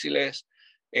difíciles.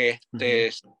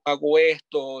 Hago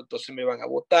esto, entonces me van a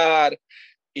votar.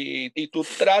 Y tú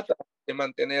tratas de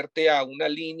mantenerte a una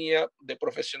línea de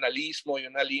profesionalismo y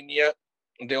una línea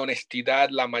de honestidad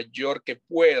la mayor que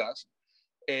puedas,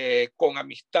 con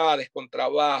amistades, con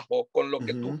trabajo, con lo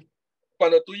que tú.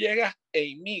 Cuando tú llegas e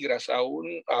inmigras a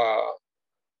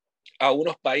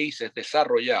unos países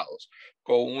desarrollados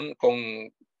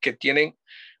que tienen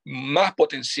más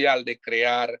potencial de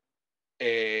crear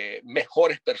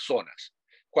mejores personas.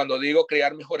 Cuando digo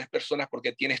crear mejores personas,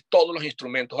 porque tienes todos los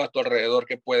instrumentos a tu alrededor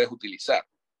que puedes utilizar.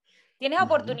 Tienes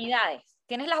oportunidades,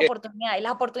 tienes las oportunidades, y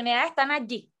las oportunidades están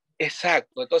allí.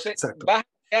 Exacto, entonces vas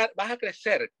a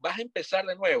crecer, vas a empezar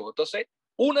de nuevo. Entonces,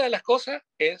 una de las cosas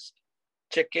es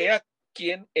chequea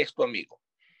quién es tu amigo.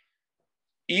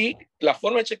 Y la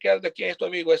forma de chequear de quién es tu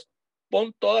amigo es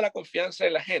pon toda la confianza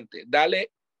en la gente,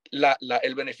 dale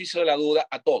el beneficio de la duda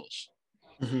a todos.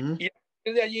 Y a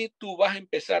partir de allí tú vas a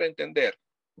empezar a entender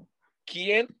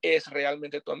quién es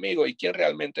realmente tu amigo y quién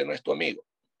realmente no es tu amigo.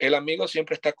 El amigo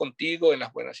siempre está contigo en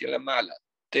las buenas y en las malas,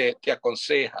 te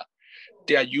aconseja,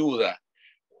 te ayuda,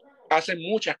 hace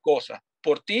muchas cosas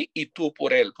por ti y tú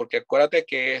por él, porque acuérdate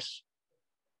que es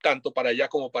tanto para allá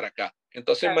como para acá.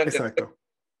 Entonces,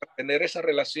 mantener esa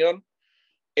relación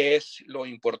es lo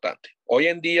importante. Hoy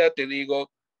en día te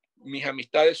digo, mis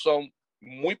amistades son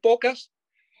muy pocas,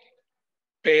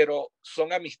 pero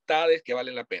son amistades que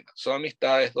valen la pena. Son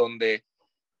amistades donde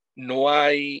no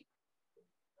hay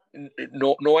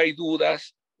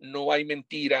dudas, no hay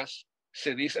mentiras,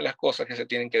 se dicen las cosas que se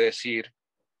tienen que decir,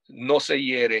 no se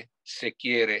hiere, se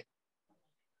quiere.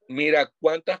 Mira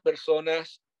cuántas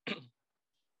personas,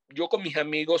 yo con mis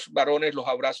amigos varones los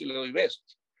abrazo y les doy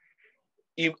besos.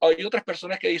 Y hay otras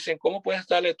personas que dicen, ¿cómo puedes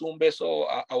darle tú un beso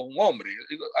a un hombre?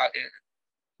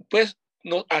 Pues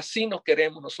no, así nos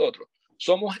queremos nosotros.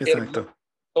 Somos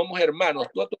hermanos.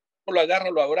 Tú a tu hermano lo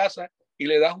agarras, lo abrazas y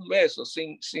le das un beso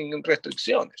sin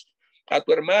restricciones. A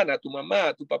tu hermana, a tu mamá,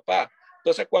 a tu papá.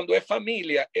 Entonces, cuando es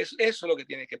familia, eso es lo que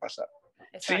tiene que pasar.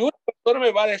 Exacto. Si una persona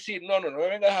me va a decir, no me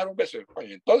venga a dar un beso,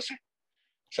 entonces,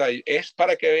 o sea, es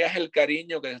para que veas el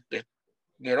cariño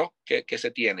que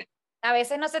se tiene. A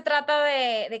veces no se trata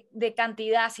de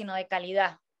cantidad, sino de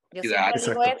calidad. Yo siempre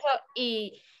digo eso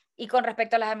y con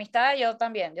respecto a las amistades, yo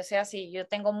también, yo soy así. Yo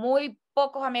tengo muy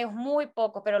pocos amigos, muy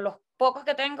pocos, pero los pocos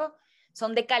que tengo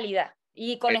son de calidad.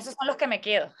 Y con esos son los que me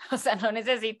quedo. O sea, no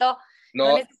necesito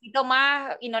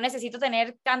más y no necesito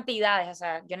tener cantidades. O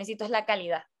sea, yo necesito es la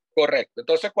calidad. Correcto.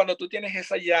 Entonces, cuando tú tienes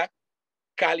esa ya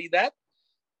calidad,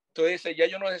 tú dices, ya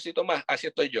yo no necesito más, así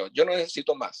estoy yo no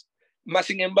necesito más. Más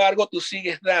sin embargo, tú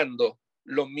sigues dando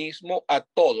lo mismo a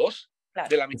todos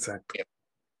de la misma manera.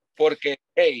 Porque,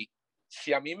 hey,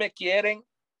 si a mí me quieren,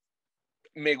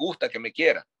 me gusta que me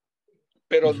quieran,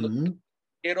 pero no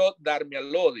quiero darme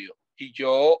al odio y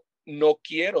yo no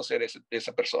quiero ser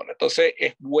esa persona. Entonces,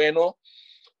 es bueno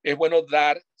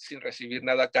dar sin recibir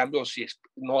nada a cambio,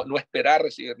 no esperar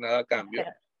recibir nada a cambio.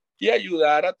 Y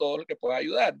ayudar a todo lo que pueda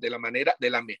ayudar de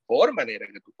la mejor manera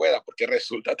que tú puedas, porque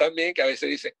resulta también que a veces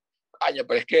dice, ay,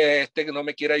 pero es que no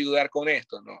me quiere ayudar con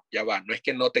esto. No, ya va, no es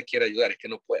que no te quiera ayudar, es que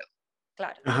no puedo.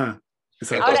 Claro. Ajá,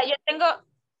 ahora,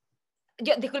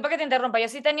 disculpa que te interrumpa, yo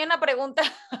sí tenía una pregunta,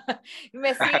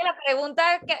 me sigue la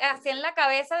pregunta que hacía en la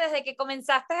cabeza desde que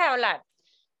comenzaste a hablar.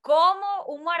 ¿Cómo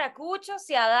un maracucho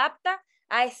se adapta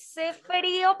a ese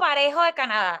frío parejo de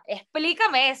Canadá?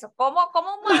 Explícame eso. ¿Cómo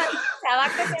un maracucho se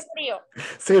adapta a ese frío?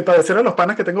 Sí, para decirle a los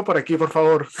panas que tengo por aquí, por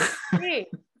favor. Sí.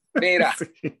 Mira,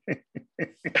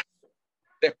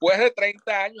 después de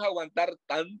 30 años aguantar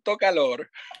tanto calor,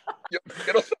 yo no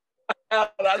quiero saber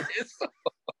nada de eso.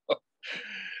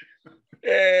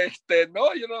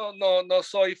 No, yo no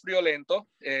soy friolento.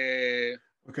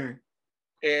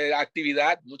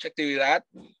 Mucha actividad.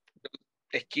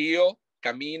 Esquío,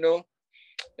 camino,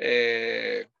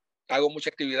 hago mucha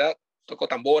actividad, toco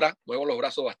tambora, muevo los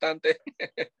brazos bastante.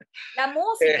 La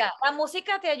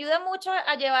música te ayuda mucho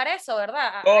a llevar eso,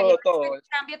 ¿verdad? Todo. Ese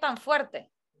cambio tan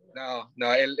fuerte.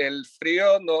 No, el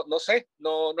frío no sé,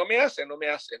 no me hace.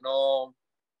 No.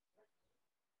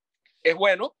 Es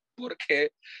bueno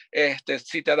porque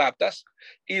si te adaptas.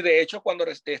 Y de hecho, cuando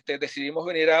decidimos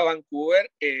venir a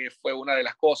Vancouver, fue una de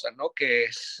las cosas, ¿no? Que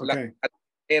es la que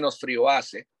menos frío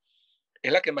hace.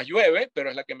 Es la que más llueve,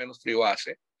 pero es la que menos frío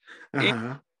hace.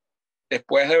 Ajá. Y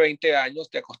después de 20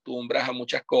 años te acostumbras a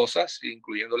muchas cosas,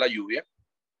 incluyendo la lluvia.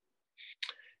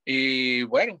 Y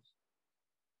bueno,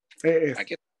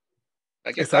 aquí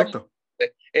exacto. Estamos.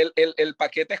 El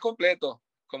paquete es completo,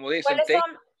 como dicen.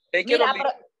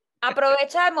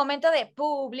 Aprovecha el momento de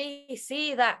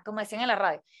publicidad, como decían en la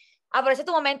radio. Aprovecha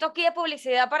tu momento aquí de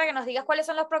publicidad para que nos digas cuáles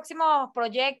son los próximos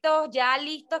proyectos ya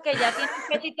listos, que ya tienen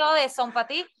fecha y todo de Son para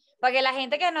ti, para que la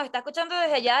gente que nos está escuchando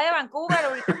desde allá de Vancouver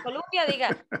o British Columbia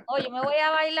diga, oye, me voy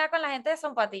a bailar con la gente de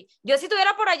Son para ti. Yo si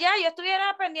estuviera por allá, yo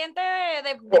estuviera pendiente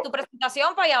de tu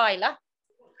presentación para ir a bailar.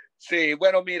 Sí,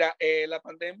 bueno, mira, la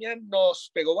pandemia nos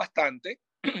pegó bastante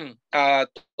a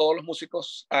todos los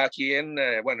músicos aquí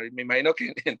bueno, me imagino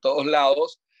que en todos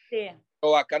lados, sí.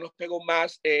 Pero acá nos pegó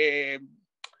más.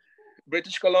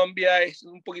 British Columbia es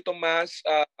un poquito más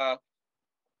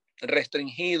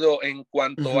restringido en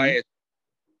cuanto a eso.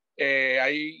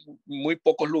 Hay muy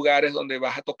pocos lugares donde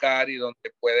vas a tocar y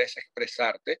donde puedes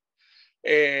expresarte.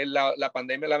 La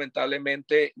pandemia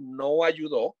lamentablemente no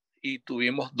ayudó y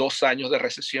tuvimos 2 años de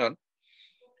recesión.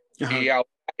 Y ahora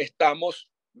estamos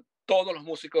todos los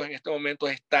músicos en este momento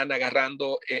están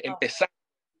agarrando, empezando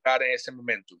a tocar en ese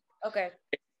momento. Okay.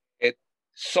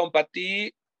 Son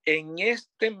Patí en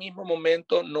este mismo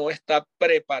momento no está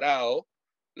preparado,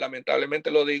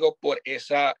 lamentablemente lo digo, por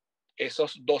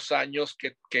esos 2 años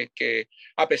que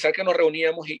a pesar que nos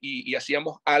reuníamos y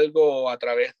hacíamos algo a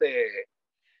través de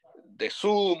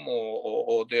Zoom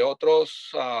o de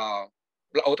otras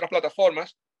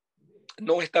plataformas,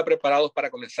 no está preparado para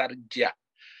comenzar ya.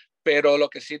 Pero lo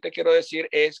que sí te quiero decir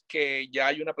es que ya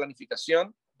hay una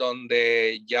planificación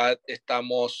donde ya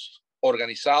estamos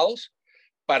organizados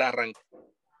para arrancar.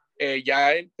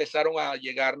 Ya empezaron a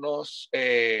llegarnos,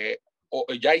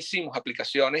 ya hicimos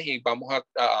aplicaciones y vamos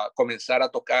a comenzar a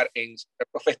tocar en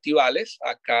ciertos festivales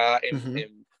acá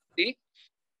en sí,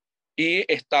 y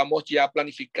estamos ya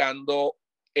planificando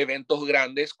eventos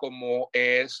grandes como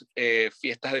es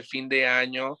fiestas de fin de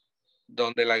año,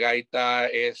 donde la gaita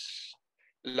es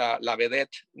la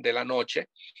vedette de la noche,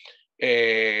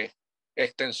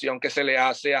 extensión que se le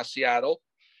hace a Seattle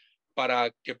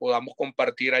para que podamos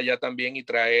compartir allá también y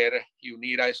traer y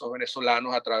unir a esos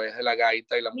venezolanos a través de la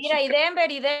gaita y la música. Mira,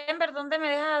 ¿y Denver? ¿Dónde me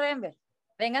dejas a Denver?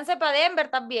 Vénganse para Denver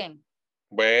también.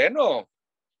 Bueno.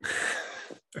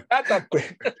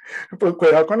 Pues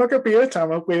cuidado con lo que pide,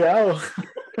 chamo, cuidado.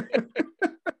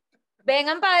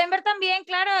 Vengan para Denver también,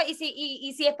 claro, y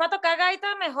si es para tocar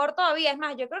gaita, mejor todavía. Es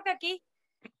más, yo creo que aquí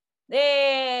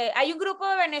hay un grupo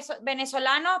de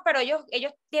venezolanos, pero ellos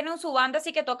tienen su banda,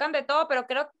 así que tocan de todo, pero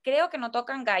creo que no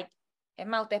tocan gaita. Es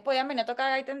más, ustedes podían venir a tocar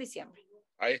gaita en diciembre.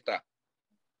 Ahí está.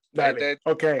 Dale,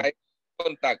 ok. Hay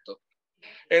contacto.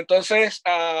 Entonces,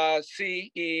 sí,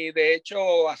 y de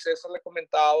hecho a César le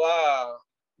comentaba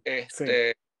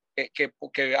que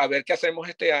a ver qué hacemos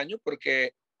este año,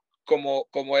 porque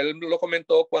como él lo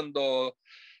comentó cuando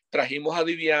trajimos a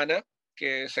Diviana,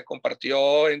 que se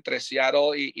compartió entre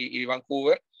Seattle y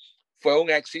Vancouver, fue un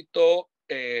éxito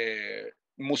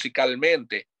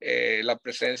musicalmente. La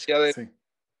presencia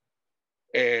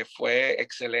fue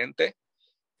excelente.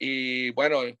 Y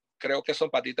bueno, creo que Son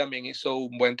Patí también hizo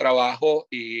un buen trabajo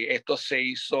y esto se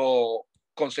hizo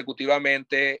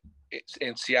consecutivamente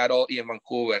en Seattle y en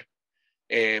Vancouver,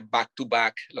 back to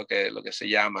back, lo que se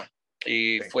llama.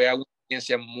 Y fue una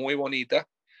experiencia muy bonita.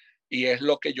 Y es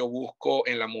lo que yo busco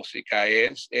en la música,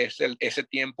 es ese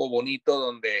tiempo bonito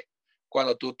donde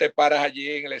cuando tú te paras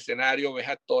allí en el escenario, ves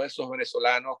a todos esos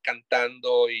venezolanos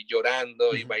cantando y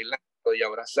llorando y bailando y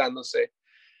abrazándose,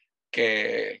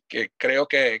 que creo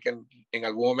que en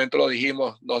algún momento lo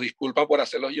dijimos, nos disculpan por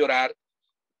hacerlos llorar,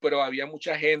 pero había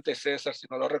mucha gente, César, si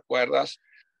no lo recuerdas,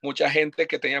 mucha gente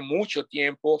que tenía mucho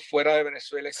tiempo fuera de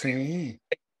Venezuela. Sí.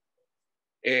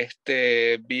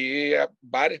 Vi a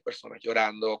varias personas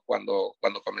llorando cuando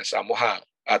comenzamos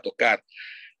a tocar.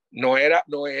 No era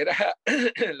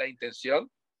la intención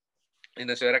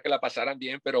era que la pasaran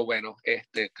bien, pero bueno,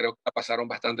 creo que la pasaron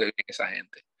bastante bien esa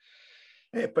gente.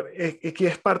 Que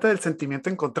es parte del sentimiento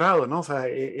encontrado, ¿no? O sea,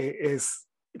 es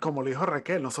como lo dijo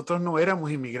Raquel, nosotros no éramos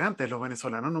inmigrantes, los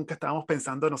venezolanos nunca estábamos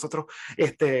pensando en nosotros,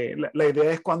 la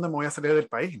idea es cuándo me voy a salir del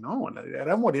país, ¿no? La idea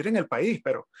era morir en el país,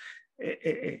 pero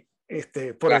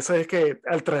por Claro. eso es que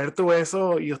al traer tú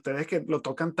eso y ustedes que lo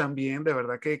tocan tan bien, de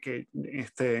verdad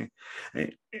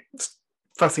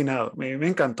fascinado, me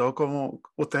encantó cómo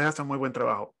ustedes hacen muy buen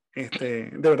trabajo, de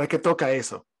verdad que toca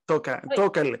eso, toca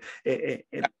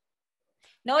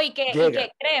No, y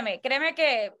que créeme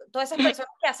que todas esas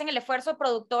personas que hacen el esfuerzo,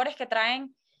 productores que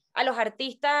traen a los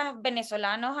artistas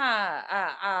venezolanos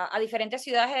a diferentes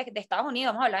ciudades de Estados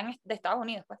Unidos, vamos a hablar de Estados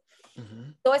Unidos, pues.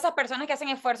 Todas esas personas que hacen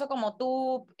esfuerzo como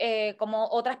tú, como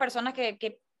otras personas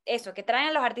que traen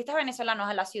a los artistas venezolanos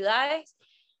a las ciudades,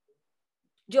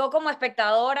 yo como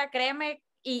espectadora, créeme,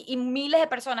 y miles de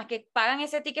personas que pagan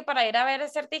ese ticket para ir a ver a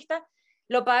ese artista,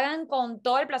 lo pagan con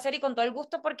todo el placer y con todo el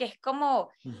gusto, porque es como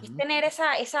es tener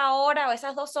esa hora o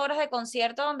esas 2 horas de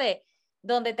concierto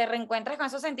donde te reencuentras con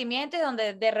esos sentimientos y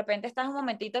donde de repente estás un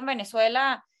momentito en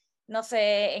Venezuela, no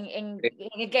sé, en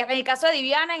el caso de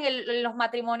Diviana, en los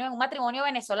matrimonios, un matrimonio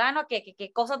venezolano,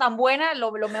 que cosa tan buena,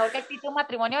 lo mejor que existe un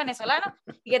matrimonio venezolano,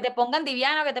 y que te pongan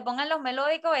Diviana, que te pongan los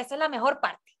melódicos, esa es la mejor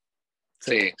parte.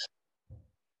 Sí.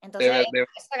 Entonces,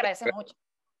 eso se agradece mucho.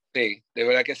 Sí, de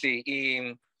verdad que sí.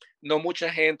 Y no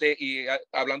mucha gente, y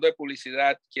hablando de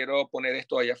publicidad, quiero poner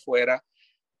esto allá afuera,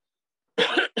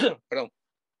 perdón,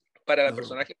 para las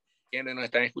personas que nos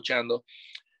están escuchando,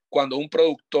 cuando un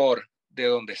productor de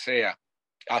donde sea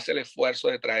hace el esfuerzo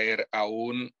de traer a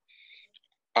un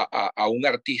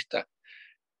artista,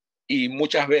 y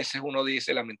muchas veces uno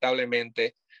dice,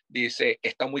 lamentablemente,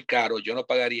 está muy caro, yo no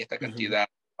pagaría esta cantidad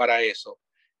para eso.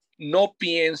 no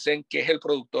piensen que es el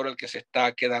productor el que se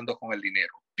está quedando con el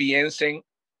dinero. Piensen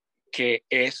que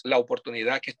es la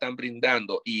oportunidad que están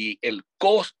brindando y el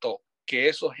costo que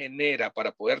eso genera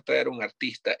para poder traer un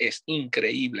artista es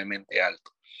increíblemente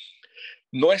alto.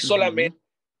 No es solamente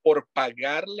por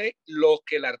pagarle lo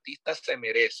que el artista se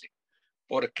merece,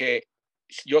 porque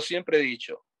yo siempre he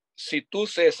dicho, si tú,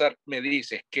 César, me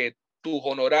dices que tus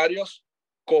honorarios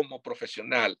como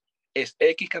profesional es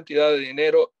X cantidad de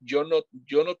dinero, yo no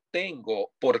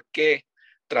tengo por qué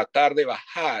tratar de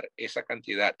bajar esa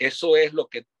cantidad. Eso es lo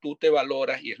que tú te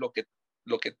valoras y es lo que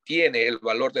tiene el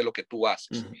valor de lo que tú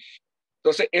haces.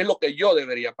 Entonces, es lo que yo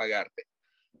debería pagarte.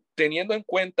 Teniendo en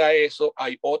cuenta eso,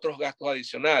 hay otros gastos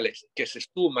adicionales que se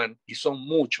suman y son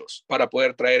muchos para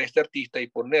poder traer a este artista y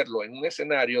ponerlo en un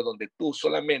escenario donde tú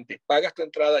solamente pagas tu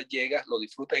entrada, llegas, lo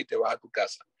disfrutas y te vas a tu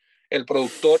casa. El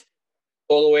productor,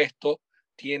 todo esto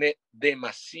tiene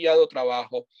demasiado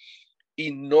trabajo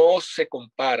y no se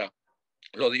compara.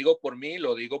 Lo digo por mí,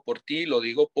 lo digo por ti, lo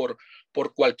digo por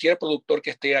cualquier productor que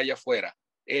esté allá afuera.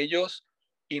 Ellos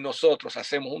y nosotros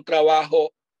hacemos un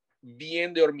trabajo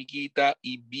bien de hormiguita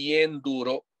y bien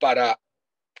duro para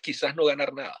quizás no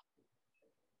ganar nada.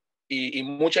 Y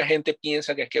mucha gente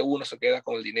piensa que es que uno se queda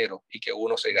con el dinero y que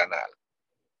uno se gana algo.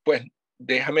 Pues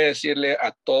déjame decirle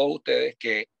a todos ustedes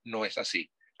que no es así.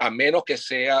 A menos que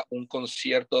sea un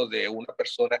concierto de una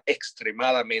persona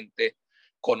extremadamente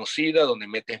conocida, donde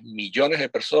metes millones de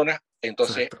personas,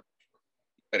 entonces es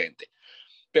diferente.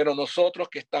 Pero nosotros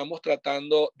que estamos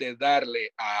tratando de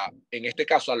darle en este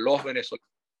caso a los venezolanos,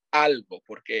 algo,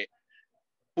 porque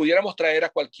pudiéramos traer a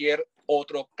cualquier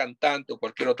otro cantante o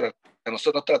cualquier otro,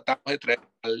 nosotros tratamos de traer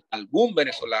a algún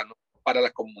venezolano para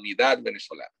la comunidad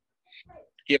venezolana.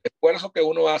 Y el esfuerzo que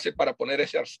uno hace para poner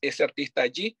ese artista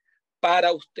allí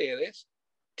para ustedes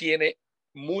tiene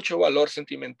mucho valor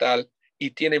sentimental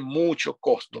y tiene mucho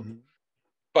costo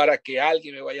para que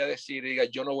alguien me vaya a decir, diga,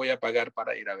 yo no voy a pagar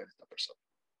para ir a ver a esta persona.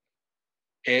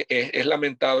 Es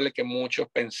lamentable que muchos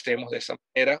pensemos de esa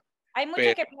manera. Hay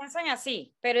muchos que piensan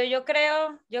así, pero yo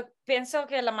pienso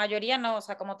que la mayoría no, o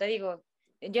sea, como te digo,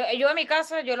 yo en mi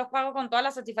caso, yo los pago con toda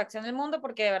la satisfacción del mundo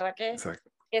porque de verdad que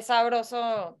es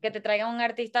sabroso que te traigan un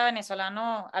artista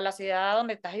venezolano a la ciudad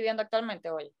donde estás viviendo actualmente,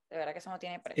 oye, de verdad que eso no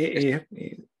tiene precio.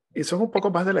 Y son un poco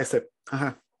más de la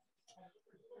excepción.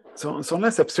 Son la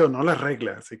excepción, no la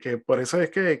regla, así que por eso es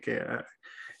que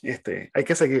hay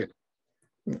que seguir.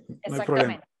 No hay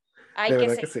problema. De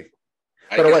verdad que sí.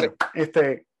 Pero bueno,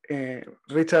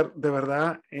 Richard, de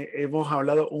verdad hemos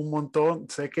hablado un montón.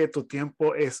 Sé que tu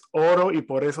tiempo es oro y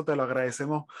por eso te lo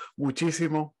agradecemos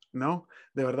muchísimo, ¿no?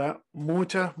 De verdad,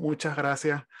 muchas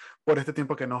gracias por este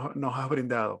tiempo que nos has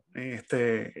brindado.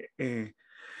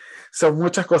 Son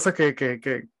muchas cosas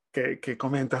que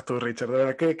comentas tú, Richard. De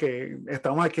verdad que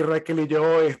estamos aquí, Raquel y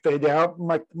yo, ya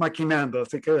maquinando.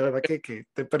 Así que de verdad que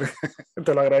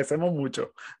te lo agradecemos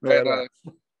mucho. De verdad.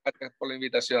 Gracias por la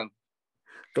invitación.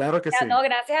 Claro que sí. No,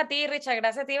 gracias a ti, Richard,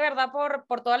 gracias a ti, ¿verdad?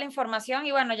 Por toda la información.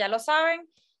 Y bueno, ya lo saben,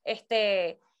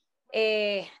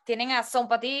 tienen a Son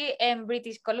Pati en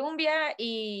British Columbia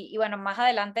y bueno, más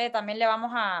adelante también le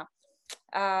vamos a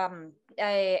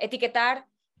etiquetar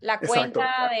la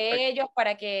cuenta de ellos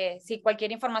para que si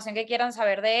cualquier información que quieran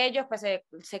saber de ellos, pues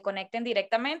se conecten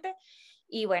directamente.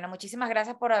 Y bueno, muchísimas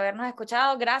gracias por habernos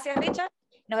escuchado. Gracias, Richard.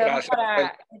 Nos vemos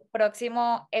para el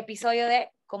próximo episodio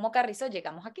de Cómo Carrizo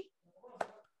Llegamos Aquí.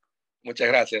 Muchas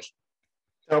gracias.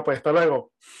 Chao, pues, hasta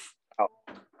luego. Chao.